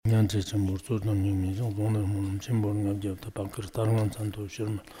난 제체 모르도는 님이 정도는 뭐 침보는 게 없다 방크 다른 건 잔도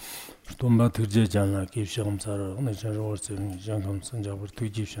싫으면 돈바 들제잖아 기시험사를 오늘 저러 월세는 장감 선자버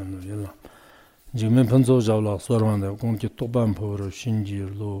뒤집션을 일라 지금 번조자라 소르만데 공기 또반포로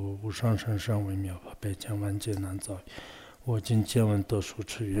신지로 우상산상微妙 北疆万劫难遭我今见闻得书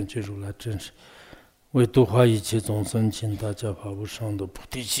持愿觉如来真实为度化一切众生请大家发无上的菩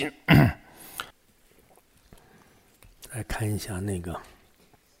提心来看一下那个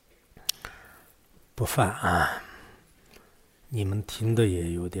不犯啊，你们听的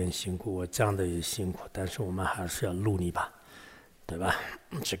也有点辛苦，我讲的也辛苦，但是我们还是要努力吧，对吧？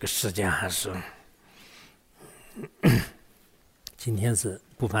这个时间还是，今天是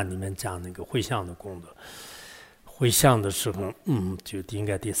不犯里面讲那个回向的功德，回向的时候，就应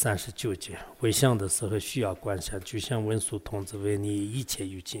该第39节，回向的时候需要观想，就像文殊童子为你一切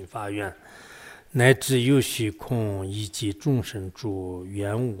有情发愿。乃至有虚空以及众生诸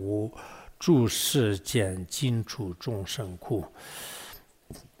缘无诸世间尽处众生苦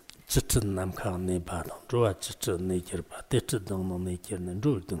这真难看那把当主啊这那节吧这等等那节能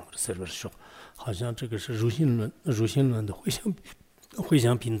住等是不是说好像这个是如心论的回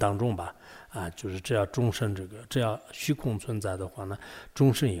向品当中吧啊，就是只要众生只要虚空存在的话呢，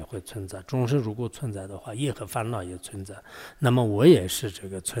众生也会存在。众生如果存在的话，业和烦恼也存在。那么我也是这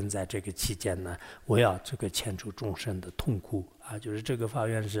个存在这个期间呢，我要这个牵除众生的痛苦啊，就是这个法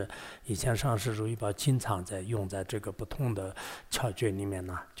愿是以前上师如意宝经常在用在这个不同的窍诀里面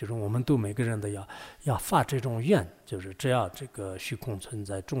呢，就是我们都每个人都要发这种愿，就是只要这个虚空存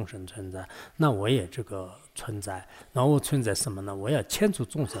在，众生存在，那我也这个存在。那我存在什么呢？我要牵除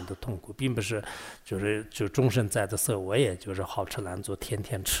众生的痛苦，并不是就众生在的时候，我也就是好吃懒做，天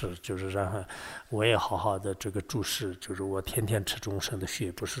天吃，就是让我也好好的这个注视，就是我天天吃众生的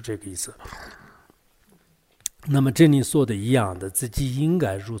血，不是这个意思。那么这里说的一样的，自己应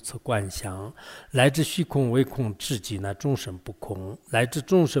该如此观想，来自虚空为空至极呢，众生不空；来自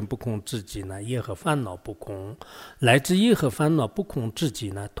众生不空至极呢，业和烦恼不空；来自业和烦恼不空至极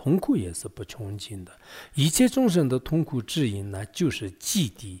呢，痛苦也是不穷尽的。一切众生的痛苦之因呢，就是嫉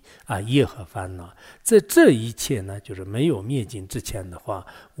妒啊，业和烦恼。在这一切呢，就是没有灭尽之前的话，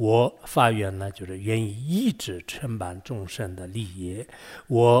我发愿呢，就是愿意一直承办众生的利益。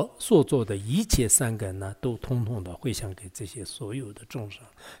我所做的一切善根呢，都统统的回向给这些所有的众生。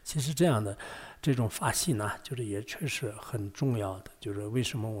其实这样的这种发心呢，就是也确实很重要的。就是为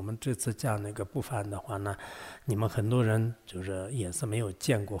什么我们这次讲那个不犯的话呢，你们很多人就是也是没有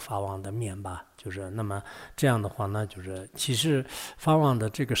见过法王的面吧？就是那么这样的话呢，就是其实法王的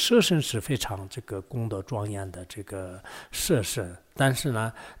这个舍身是非常这个功德庄严的这个舍身，但是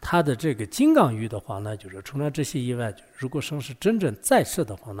呢，他的这个金刚语的话呢，就是除了这些以外，如果说是真正在世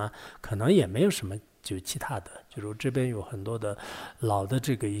的话呢，可能也没有什么。就其他的，就是这边有很多的老的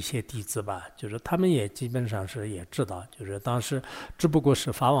这个一些弟子吧，就是他们也基本上是也知道，就是当时只不过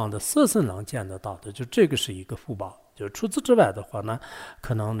是法王的色身能见得到的，就这个是一个福报。就是除此之外的话呢，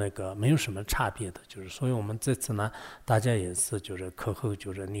可能那个没有什么差别的，就是所以我们这次呢，大家也是就是课后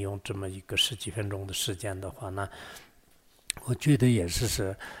就是利用这么一个10几分钟的时间的话呢。我觉得也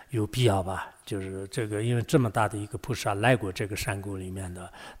是有必要吧，就是这个，因为这么大的一个菩萨来过这个山谷里面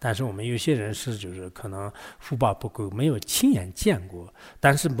的，但是我们有些人是就是可能福报不够，没有亲眼见过，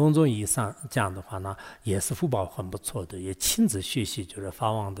但是某种意义上讲的话呢，也是福报很不错的，也亲自学习就是法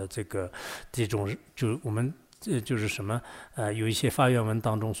王的这种，就我们。就是什么有一些发愿文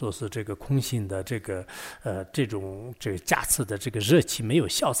当中说是这个空性的这个这种这个加持的这个热气没有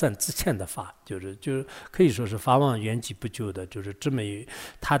消散之前的法，就是可以说是法王圆寂不久的，就是这么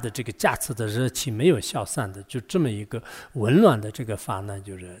他的这个加持的热气没有消散的，就这么一个温暖的这个法呢，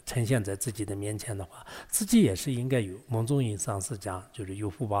就是呈现在自己的面前的话，自己也是应该有某种意义上是讲就是有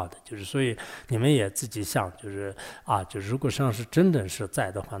福报的，就是所以你们也自己想就是啊，就如果上师真的是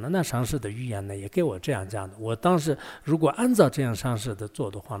在的话呢，那上师的语言呢也给我这样讲的。我当时如果按照这样上师的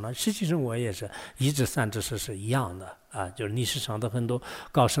做的话呢，实际上我也是一至三至四是一样的啊。就是历史上的很多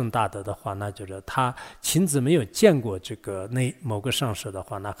高僧大德的话呢，就是他亲自没有见过这个某个上师的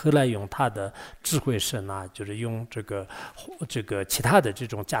话呢，后来用他的智慧身啊，就是用这个其他的这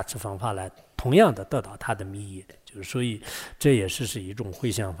种加持方法来同样的得到他的密意。就是所以这也是一种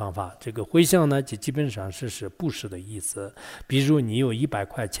回向方法。这个回向呢，就基本上是布施的意思。比如你有100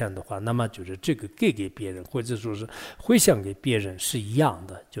块钱的话，那么就是这个给别人，或者说是回向给别人是一样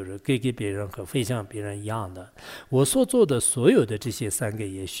的，就是给别人和回向别人一样的。我所做的所有的这些三个，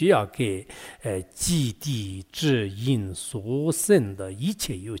也需要给基地智因所生的一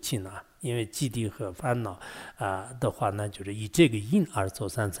切有情啊。因为嫉妒和烦恼的话呢，就是以这个因而走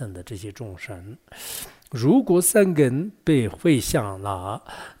三乘的这些众生。如果三根被回向了，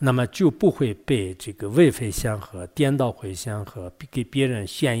那么就不会被这个为非相和、颠倒回向和给别人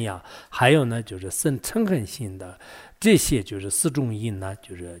炫耀。还有呢，就是生嗔恨心的，这些就是四种因呢，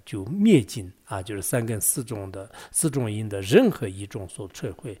就灭尽啊，就是三根四种因的任何一种所摧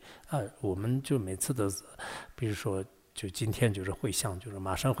毁啊。我们就每次都是，比如说。就今天就是会向，就是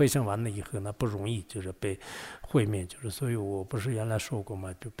马上会向完了以后呢，不容易就是被会灭，就是所以我不是原来说过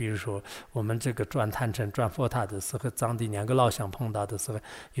嘛，就比如说我们这个转坛城、转佛塔的时候，当地两个老乡碰到的时候，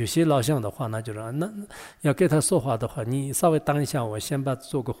有些老乡的话呢，就是那要跟他说话的话，你稍微等一下，我先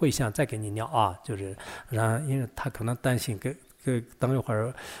做个会向，再给你聊啊，就是因为他可能担心等一会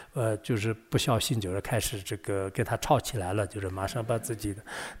儿，就是不小心就是开始这个跟他吵起来了，就是马上把自己的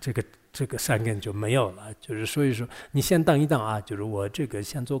这个善根就没有了，就是所以说你先等一等啊，就是我这个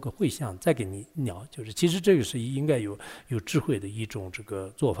先做个会向，再给你聊，就是其实这个是应该有智慧的一种这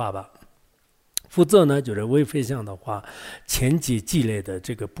个做法吧。否则呢，就是为非相的话，前劫积累的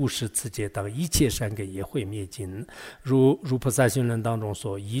这个布施、持戒等一切善根也会灭尽。如菩萨行论当中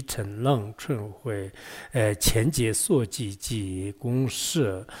说：一尘冷春慧，前劫所积及公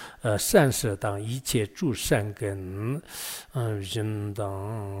事，善事等一切诸善根，人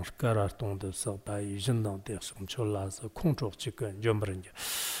当格拉东的时候，把人当的生出来是空着这个人不人家，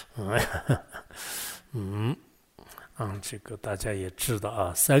这个大家也知道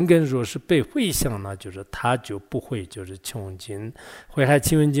啊。三根若是被回向呢，就是它就不会就是穷尽。慧海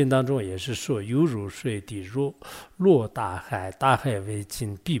清文经当中也是说：犹如水滴落大海，大海为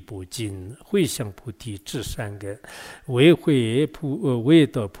尽，必不尽。回向菩提至善根，为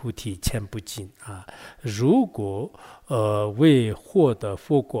得菩提前不尽啊。如果为获得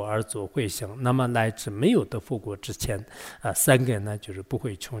佛果而做回向，那么乃至没有得佛果之前三根呢就是不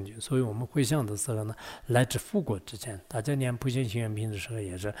会穷尽。所以我们回向的时候呢，乃至佛果之前，大家念普贤行愿品的时候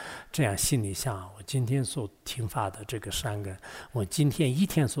也是这样心里想：我今天所听发的这个善根，我今天一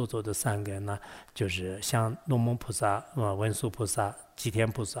天所做的善根呢，就是像龙蒙菩萨、文殊菩萨、吉天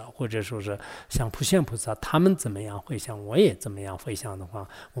菩萨，或者说是像普贤菩萨，他们怎么样回向，我也怎么样回向的话，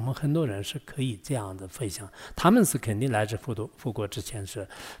我们很多人是可以这样的回向。他们是肯定来自佛国之前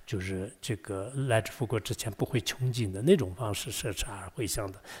就是这个来自佛国之前不会穷尽的那种方式摄持而回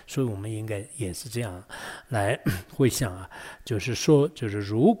向的，所以我们应该也是这样来回向啊。就是说，就是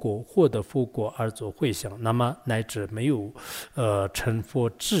如果获得佛果而做回向，那么乃至没有成佛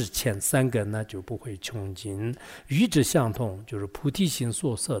之前三根呢就不会穷尽。与之相同，就是菩提心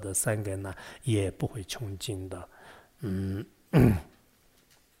所摄的三根呢也不会穷尽的。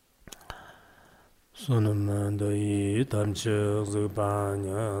소노만도이 담체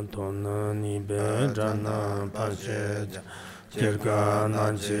즈바냐 돈나니 베자나 파셰자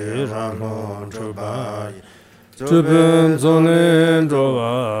제르가난지 라모 조바이 주변 손에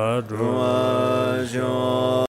조와 조와